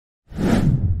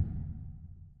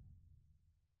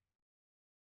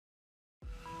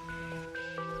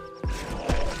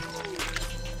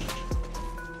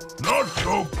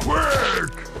so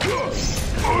quick!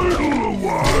 Idle a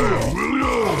while, will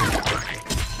you?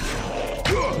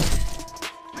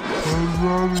 I'd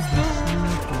rather be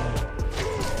sleeping.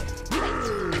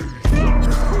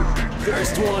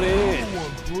 First one in.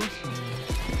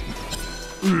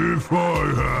 If I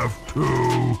have to.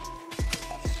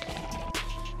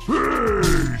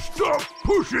 Hey, stop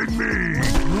pushing me!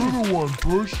 You're the one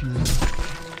pushing.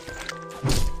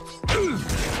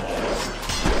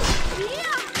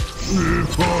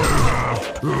 If I have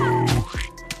to.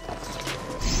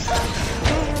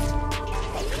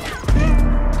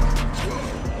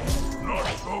 Not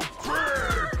so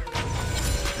quick!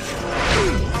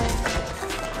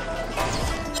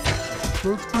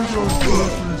 Let's get on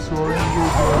quickly so I can go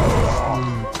back to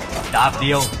sleep. ดาบเ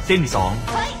ดียวสิ้นสอง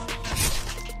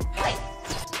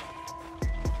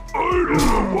Idle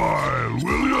a while,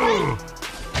 will you?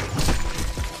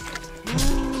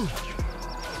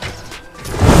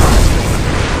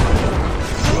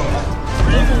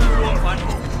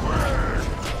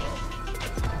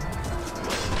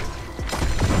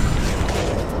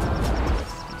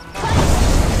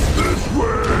 This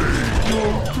way!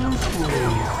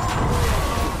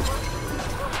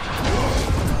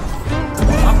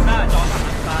 ทับหน้าจอท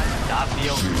ำการดาบเดี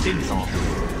ยวสิ้นสอง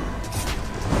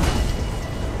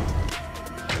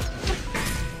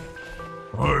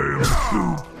I am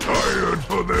too tired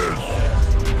for this.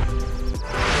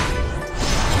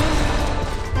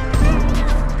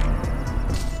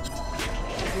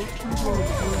 Let's get on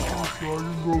quickly so I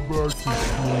can go back to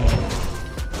sleep.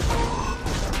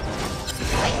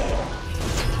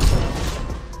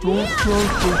 Don't stand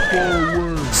so far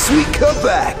away. Sweet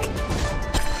cutback.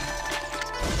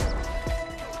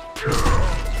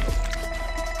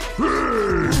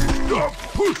 Hey, stop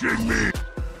pushing me!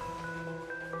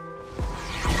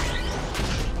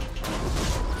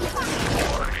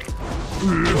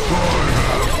 If I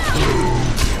have to.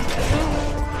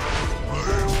 I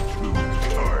am too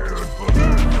tired for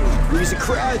this. Freeze the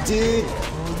crowd, dude.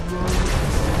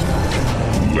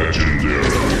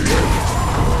 Legendary.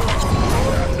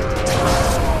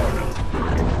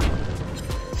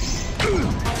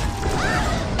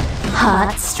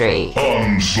 Hot streak.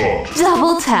 Onslaught.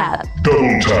 Double tap.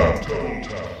 Double tap.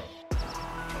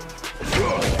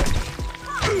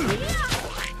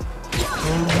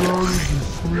 I'd rather be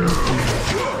sleeping.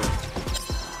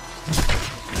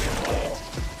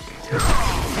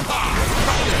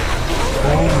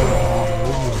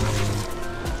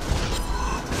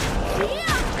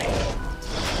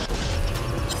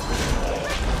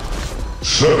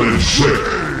 Seven sick.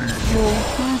 No,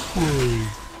 this way.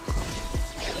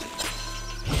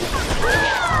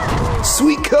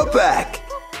 Sweet cutback.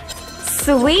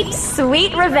 Sweet,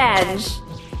 sweet revenge.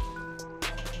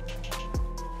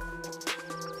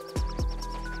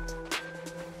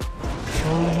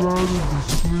 I'd rather be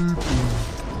sleeping.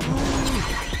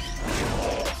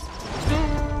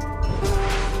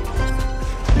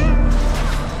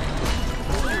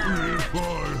 If I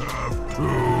have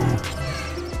to.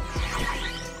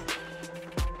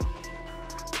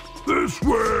 This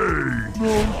way.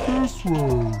 No, this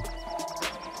way.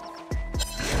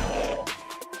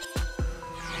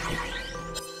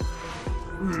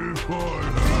 If I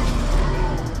have to.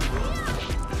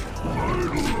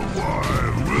 Idle a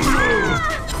while, will you?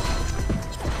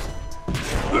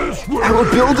 This way. Our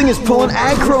building is pulling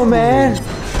aggro, man.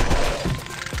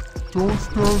 Don't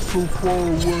stand so far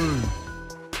away.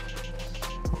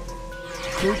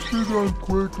 Let's get done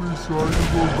quickly so I can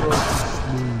go back to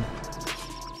sleep.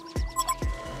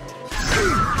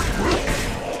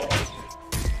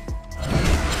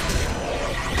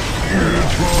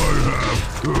 If I have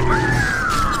to.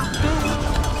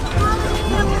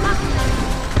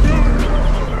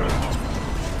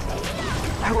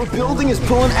 Our building is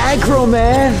pulling aggro,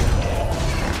 man.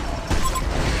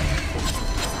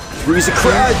 Freeze the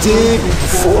crowd, dude.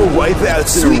 4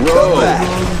 wipeouts in a row.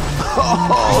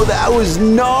 Oh, that was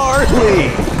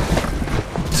gnarly.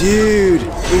 Dude,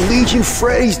 the Legion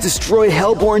Freddy's destroyed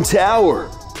Hellborn Tower.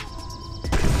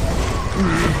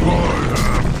 If I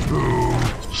have to.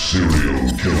 Serial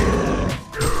killer.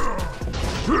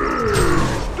 Hey,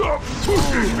 stop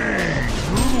pushing me!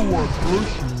 You're the one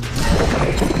pushing.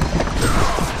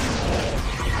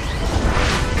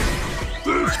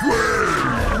 This way!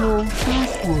 No,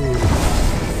 this way.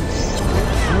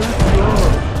 Wake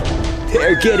up.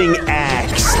 They're getting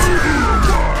axed.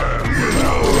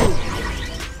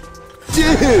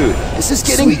 Dude, this is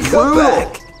getting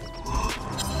brutal.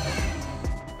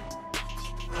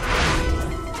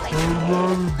 I'd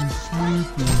rather be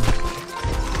sleeping.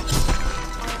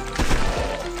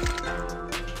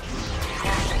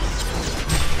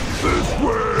 This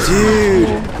way! Dude,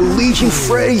 Legion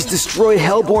Freys destroyed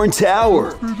Hellborn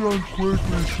Tower. Be done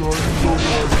quickly, Shiny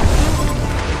Nomad.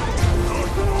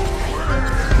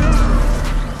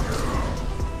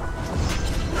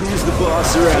 Who's the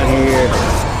boss around here?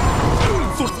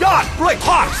 สุดยอดกล้วยท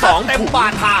อด2เต็มบา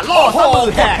ทาล่อเสมอ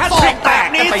แค่ซองแตก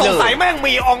นี้สงสัยแม่ง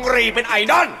มีองรีเป็นไอ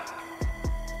ดอล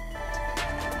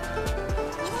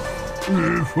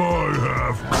If I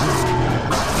have to.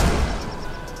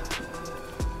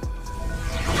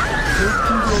 Be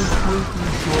done quickly,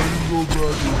 Shiny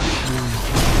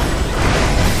Nomad.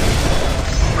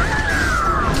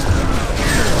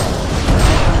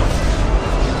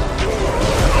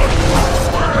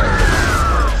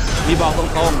 นี่บอกตร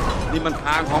งๆนี่มันท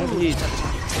างของพี่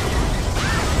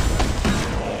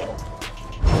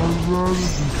I'd rather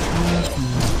be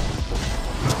sleeping.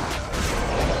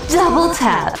 Double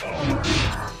tap.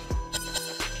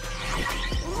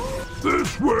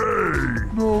 This way.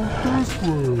 No, this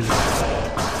way.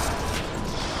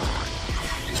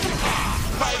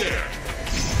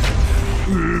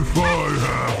 If I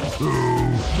have to.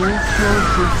 Don't stand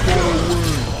so far away.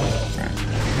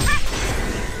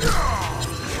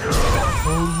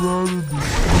 I'd rather be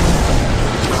sleeping.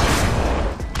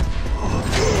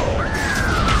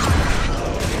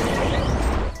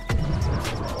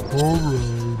 Alright.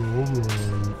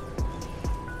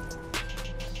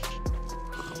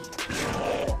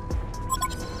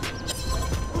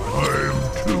 I'm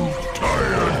too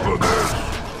tired for this.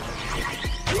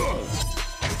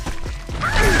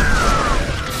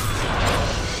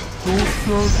 Don't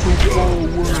stand so far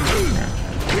away.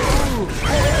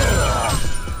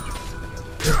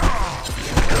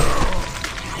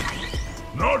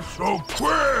 Not so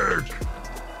quick.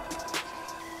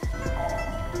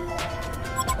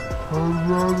 I'd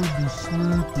rather be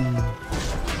sleeping.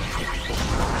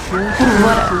 Don't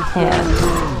What stand so a far hit.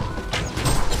 away.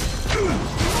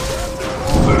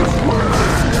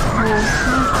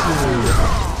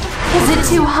 Is it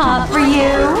too hot for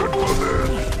you?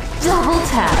 Double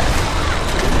tap.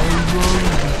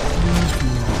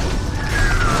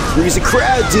 There's a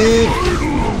crowd, dude.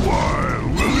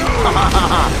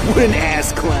 What an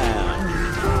ass clown.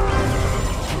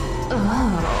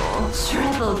 Oh,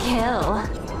 triple kill.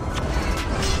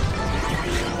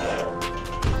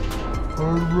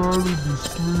 I'd rather be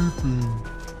sleeping.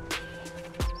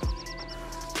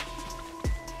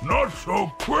 Not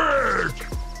so quick.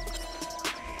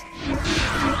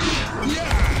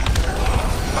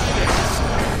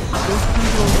 Let's be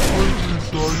done quickly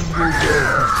so I can go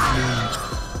back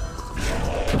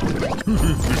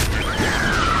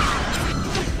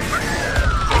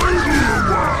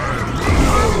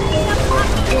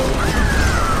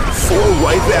Four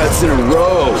wipeouts in a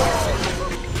row.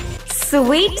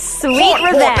 Sweet, โค sweet ตร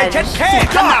โหดใน revenge. เช็ดแค่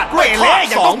ขนาดกล้วยทอด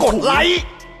ยังต้องกดไลค์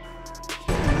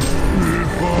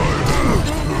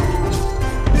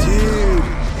Dude,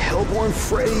 Hellborn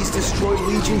Freys destroyed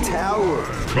Legion Tower.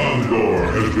 Condor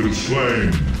has been slain.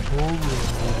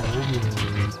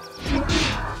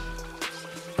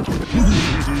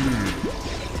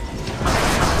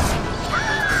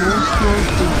 Don't stand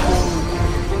so far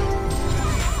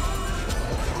away.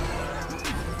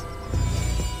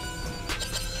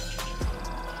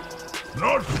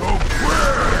 Not so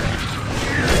quick.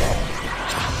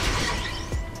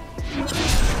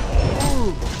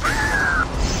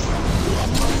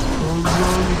 I'd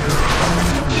rather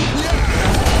be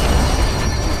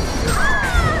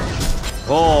โ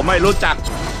อ้ไม่รู้จัก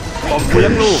ผมเลี้ย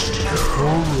งลูก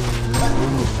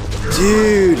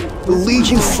Dude, the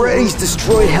Legion Freys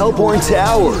destroyed Hellborn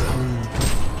Tower.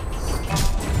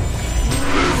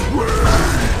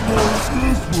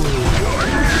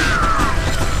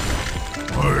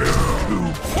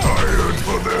 Tired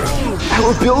for this.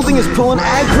 Our building is pulling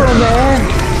aggro, man.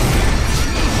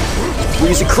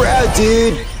 Freeze a crowd,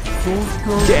 dude.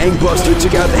 Gangbuster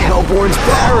took out the Hellborn's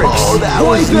barracks. Oh, that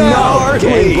was gnarly.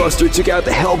 Gangbuster took out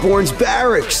the Hellborn's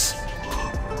barracks.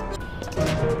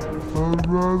 I'd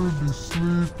rather be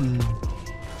sleeping.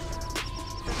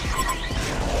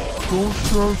 Don't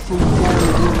stand so far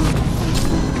away.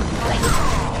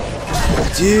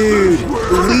 Dude,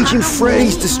 the Legion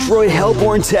Freys destroyed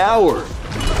Hellborn Tower.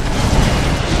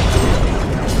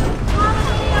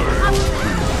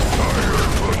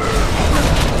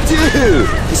 Dude,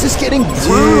 this is getting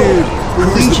brutal. The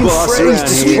Legion Freys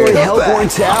destroyed Hellborn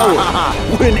Tower.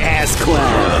 What an ass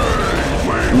clown.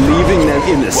 Leaving them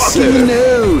in the city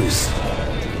news.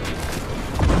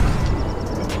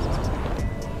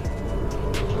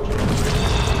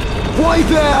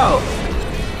 Wipe out!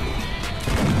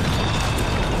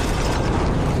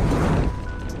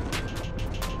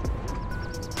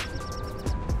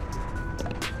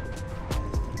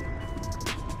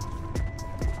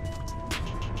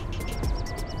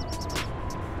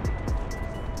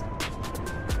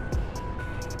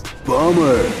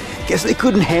 Bummer. Guess they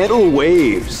couldn't handle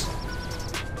waves.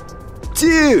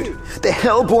 Dude, the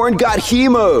Hellborn got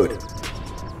hemoed.